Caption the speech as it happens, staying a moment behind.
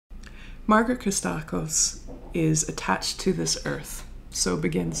Margaret Christakos is attached to this earth. So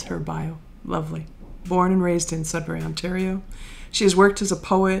begins her bio. Lovely. Born and raised in Sudbury, Ontario, she has worked as a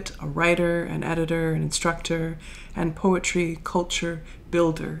poet, a writer, an editor, an instructor, and poetry culture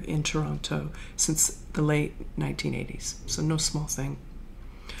builder in Toronto since the late 1980s, so no small thing.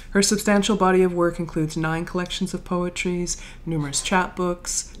 Her substantial body of work includes 9 collections of poetries, numerous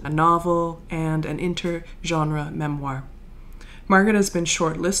chapbooks, a novel, and an inter-genre memoir. Margaret has been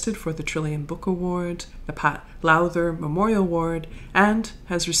shortlisted for the Trillium Book Award, the Pat Lowther Memorial Award, and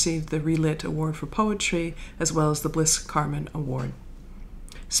has received the Relit Award for Poetry, as well as the Bliss Carman Award.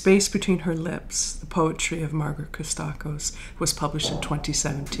 Space Between Her Lips, the poetry of Margaret Christakos, was published in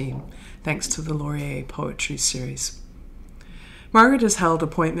 2017, thanks to the Laurier Poetry Series. Margaret has held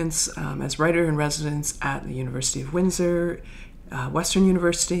appointments as writer-in-residence at the University of Windsor, Western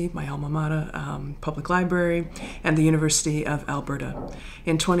University, my alma mater, Public Library, and the University of Alberta.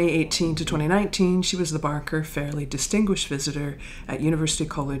 In 2018 to 2019, she was the Barker Fairley Distinguished Visitor at University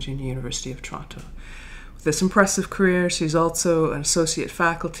College and University of Toronto. With this impressive career, she's also an associate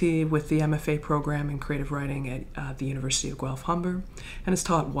faculty with the MFA program in creative writing at the University of Guelph-Humber, and has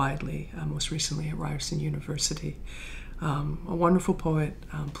taught widely, most recently at Ryerson University. A wonderful poet.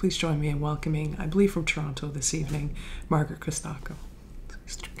 Please join me in welcoming, I believe from Toronto this evening, Margaret Christakos.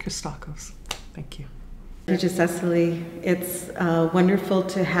 Thank you. Thank you, Cecily. It's wonderful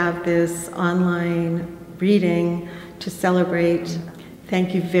to have this online reading to celebrate.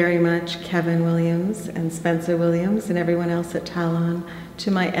 Thank you very much, Kevin Williams and Spencer Williams and everyone else at Talon.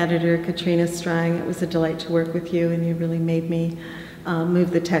 To my editor, Katrina Strang, it was a delight to work with you, and you really made me move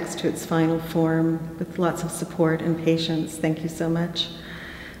the text to its final form with lots of support and patience. Thank you so much.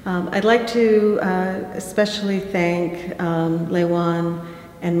 I'd like to especially thank Lewan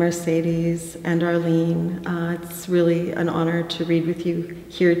and Mercedes and Arlene. It's really an honor to read with you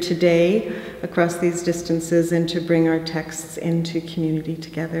here today across these distances and to bring our texts into community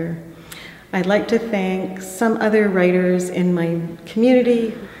together. I'd like to thank some other writers in my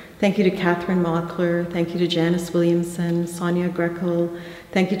community. Thank you to Catherine Mockler, thank you to Janice Williamson, Sonia Greco,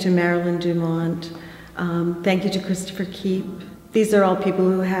 thank you to Marilyn Dumont, thank you to Christopher Keep. These are all people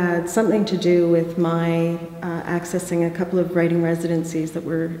who had something to do with my accessing a couple of writing residencies that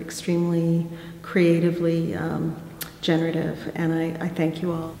were extremely creatively generative, and I thank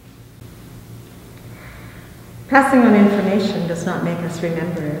you all. Passing on information does not make us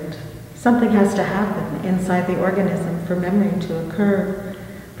remember it. Something has to happen inside the organism for memory to occur.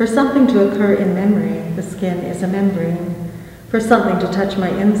 For something to occur in memory, the skin is a membrane. For something to touch my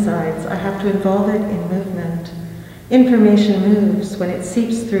insides, I have to involve it in movement. Information moves when it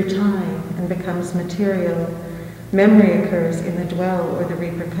seeps through time and becomes material. Memory occurs in the dwell or the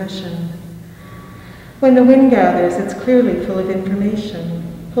repercussion. When the wind gathers, it's clearly full of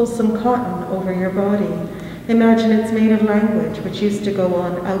information. Pull some cotton over your body. Imagine it's made of language which used to go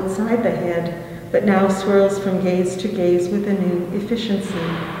on outside the head, but now swirls from gaze to gaze with a new efficiency.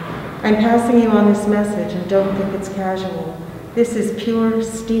 I'm passing you on this message, and don't think it's casual. This is pure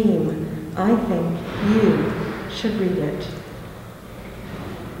steam. I think you should read it.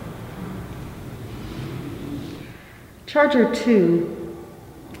 Charger 2.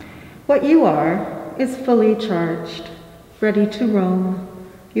 What you are is fully charged, ready to roam.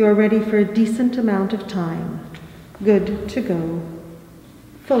 You are ready for a decent amount of time. Good to go.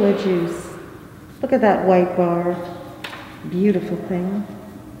 Full of juice. Look at that white bar. Beautiful thing.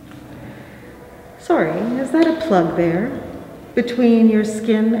 Sorry, is that a plug there? Between your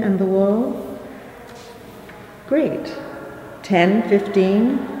skin and the wall? Great. 10,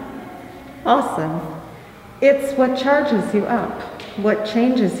 15? Awesome. It's what charges you up, what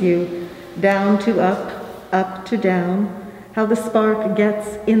changes you down to up to down, how the spark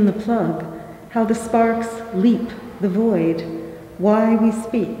gets in the plug, how the sparks leap the void, why we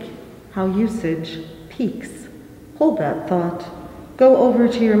speak, how usage peaks. Hold that thought. Go over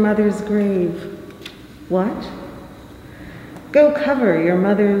to your mother's grave. What? Go cover your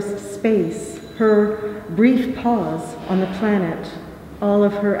mother's space, her brief pause on the planet, all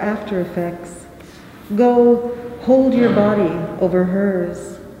of her after effects. Go hold your body over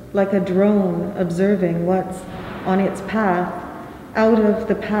hers, like a drone observing what's on its path out of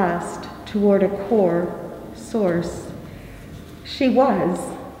the past toward a core source. She was.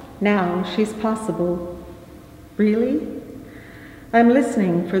 Now she's possible. Really? I'm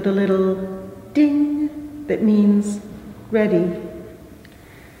listening for the little ding that means ready.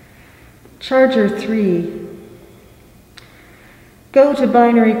 Charger 3. Go to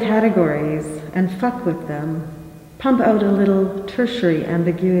binary categories and fuck with them. Pump out a little tertiary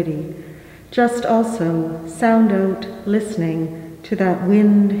ambiguity. Just also sound out listening to that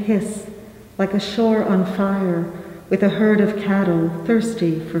wind hiss like a shore on fire with a herd of cattle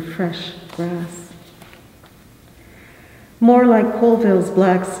thirsty for fresh grass. More like Colville's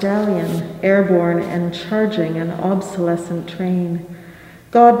black stallion, airborne and charging an obsolescent train.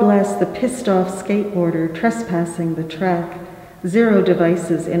 God bless the pissed-off skateboarder trespassing the track, 0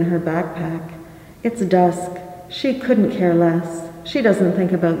 devices in her backpack. It's dusk. She couldn't care less. She doesn't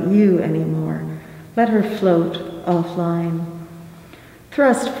think about you anymore. Let her float offline.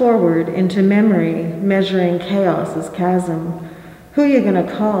 Thrust forward into memory, measuring chaos's chasm. Who are you going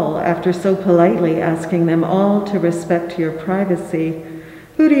to call after so politely asking them all to respect your privacy?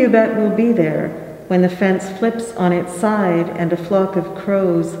 Who do you bet will be there when the fence flips on its side and a flock of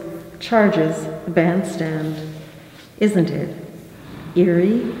crows charges the bandstand? Isn't it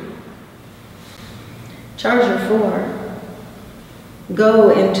eerie? Charger 4. Go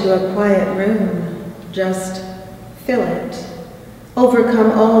into a quiet room. Just fill it.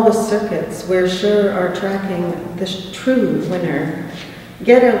 Overcome all the circuits we're sure are tracking the true winner.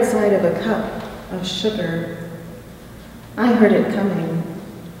 Get outside of a cup of sugar. I heard it coming.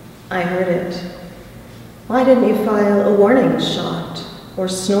 I heard it. Why didn't you file a warning shot or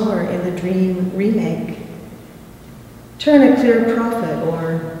snore in the dream remake? Turn a clear profit,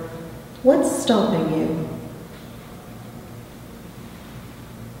 or what's stopping you?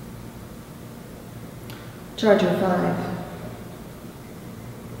 Charger 5.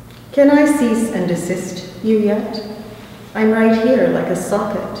 Can I cease and desist you yet? I'm right here like a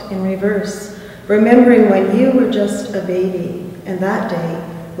socket in reverse, remembering when you were just a baby, and that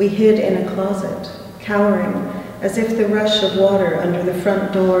day we hid in a closet, cowering as if the rush of water under the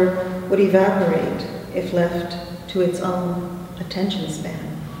front door would evaporate if left to its own attention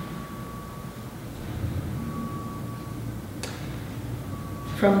span.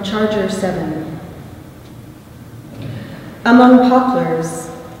 From Charger 7. Among poplars,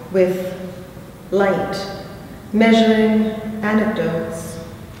 with light, measuring anecdotes.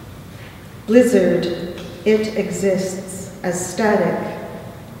 Blizzard, it exists as static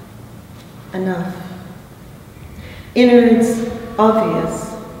enough. Innards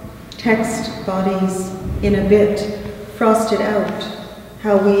obvious, text bodies in a bit, frosted out,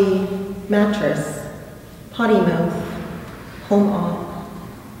 how we mattress, potty mouth, home op.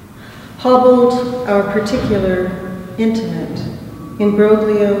 Hobbled our particular intimate,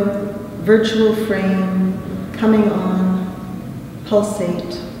 imbroglio, virtual frame, coming on,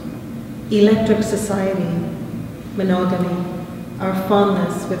 pulsate, electric society, monogamy, our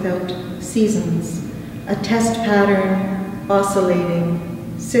fondness without seasons, a test pattern,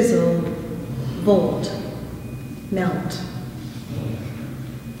 oscillating, sizzle, volt, melt.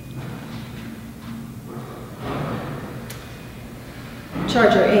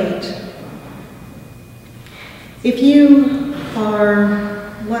 Charger 8. If you are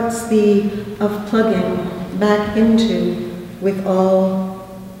what's the of plugging back into with all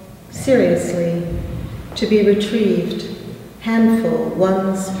seriously to be retrieved, handful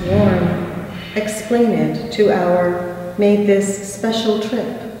one's warm, explain it to our made this special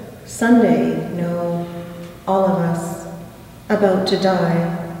trip, Sunday, no, all of us, about to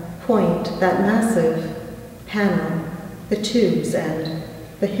die, point that massive panel, the tubes and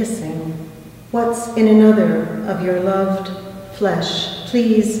the hissing. What's in another of your loved flesh?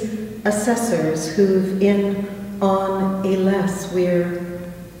 Please, assessors who've in on a less we're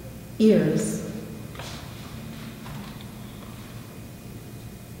ears.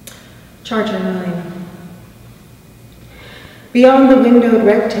 Charger 9. Beyond the windowed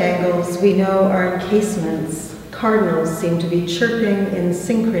rectangles we know are encasements, cardinals seem to be chirping in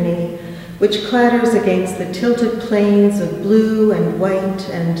synchrony, which clatters against the tilted plains of blue and white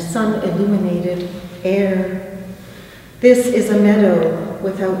and sun-illuminated air. This is a meadow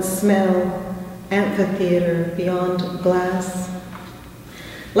without smell, amphitheater beyond glass.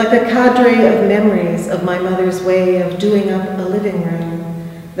 Like a cadre of memories of my mother's way of doing up a living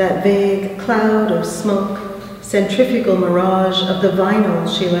room, that vague cloud of smoke, centrifugal mirage of the vinyl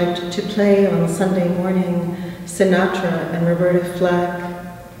she liked to play on Sunday morning, Sinatra and Roberta Flack.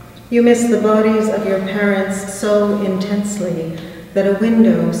 You miss the bodies of your parents so intensely that a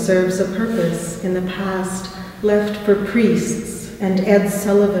window serves a purpose in the past left for priests and Ed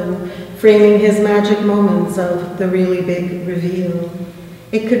Sullivan framing his magic moments of the really big reveal.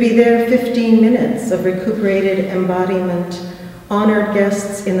 It could be their 15 minutes of recuperated embodiment, honored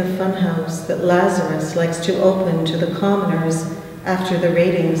guests in the funhouse that Lazarus likes to open to the commoners after the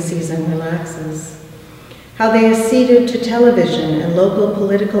ratings season relaxes. How they acceded to television and local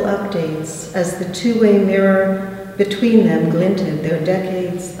political updates as the two-way mirror between them glinted their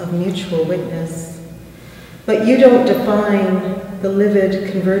decades of mutual witness. But you don't define the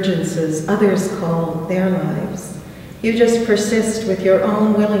livid convergences others call their lives. You just persist with your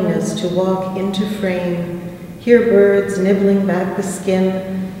own willingness to walk into frame, hear birds nibbling back the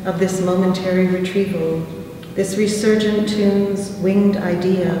skin of this momentary retrieval, this resurgent tune's winged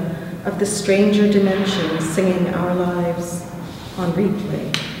idea of the stranger dimension singing our lives on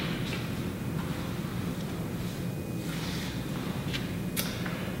replay.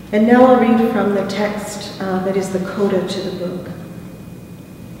 And now I'll read from the text that is the coda to the book.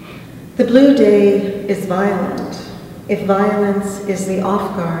 The blue day is violent, if violence is the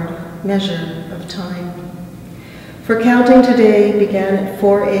off-guard measure of time. For counting today began at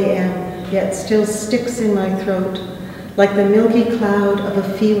 4 a.m., yet still sticks in my throat like the milky cloud of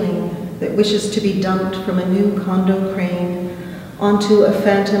a feeling that wishes to be dumped from a new condo crane onto a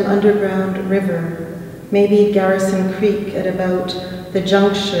phantom underground river, maybe Garrison Creek at about the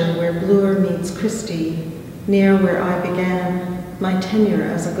juncture where Bloor meets Christie, near where I began my tenure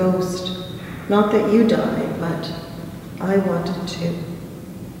as a ghost. Not that you died, but I wanted to.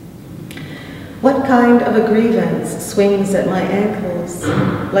 What kind of a grievance swings at my ankles,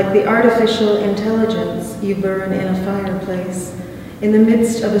 like the artificial intelligence you burn in a fireplace, in the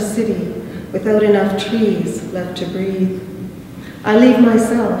midst of a city without enough trees left to breathe? I leave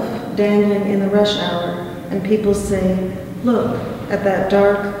myself dangling in the rush hour, and people say, look at that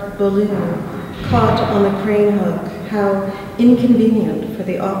dark balloon caught on the crane hook, how inconvenient for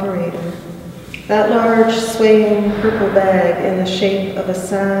the operator. That large swaying purple bag in the shape of a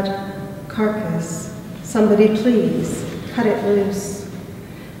sad carcass. Somebody please, cut it loose.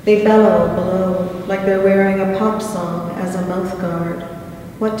 They bellow below like they're wearing a pop song as a mouth guard.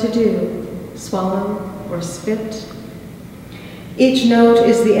 What to do? Swallow or spit? Each note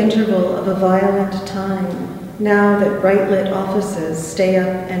is the interval of a violent time, now that bright-lit offices stay up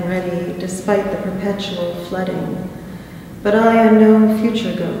and ready despite the perpetual flooding. But I am no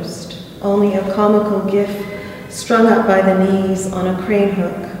future ghost, only a comical gif strung up by the knees on a crane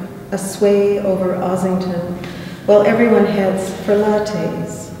hook, a sway over Ossington, while everyone heads for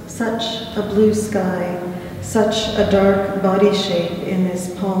lattes. Such a blue sky, such a dark body shape in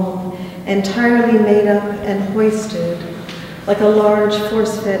this poem, entirely made up and hoisted, like a large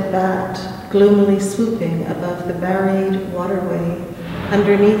force-fed bat, gloomily swooping above the barried waterway.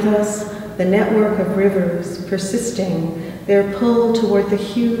 Underneath us, the network of rivers persisting their pull toward the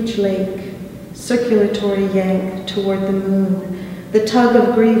huge lake, circulatory yank toward the moon, the tug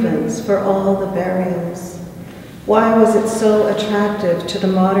of grievance for all the burials. Why was it so attractive to the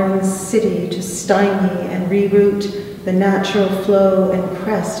modern city to stymie and reroute the natural flow and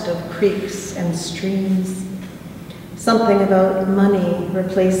crest of creeks and streams? Something about money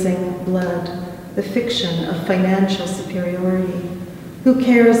replacing blood, the fiction of financial superiority. Who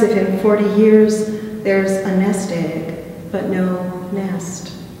cares if in 40 years there's a nest egg, but no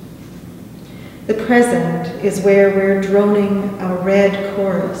nest? The present is where we're droning our red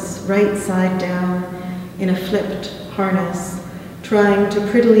chorus right side down in a flipped harness, trying to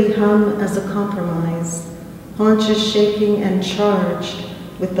prettily hum as a compromise, haunches shaking and charged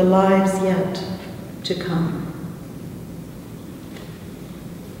with the lives yet to come.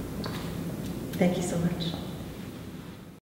 Thank you so much.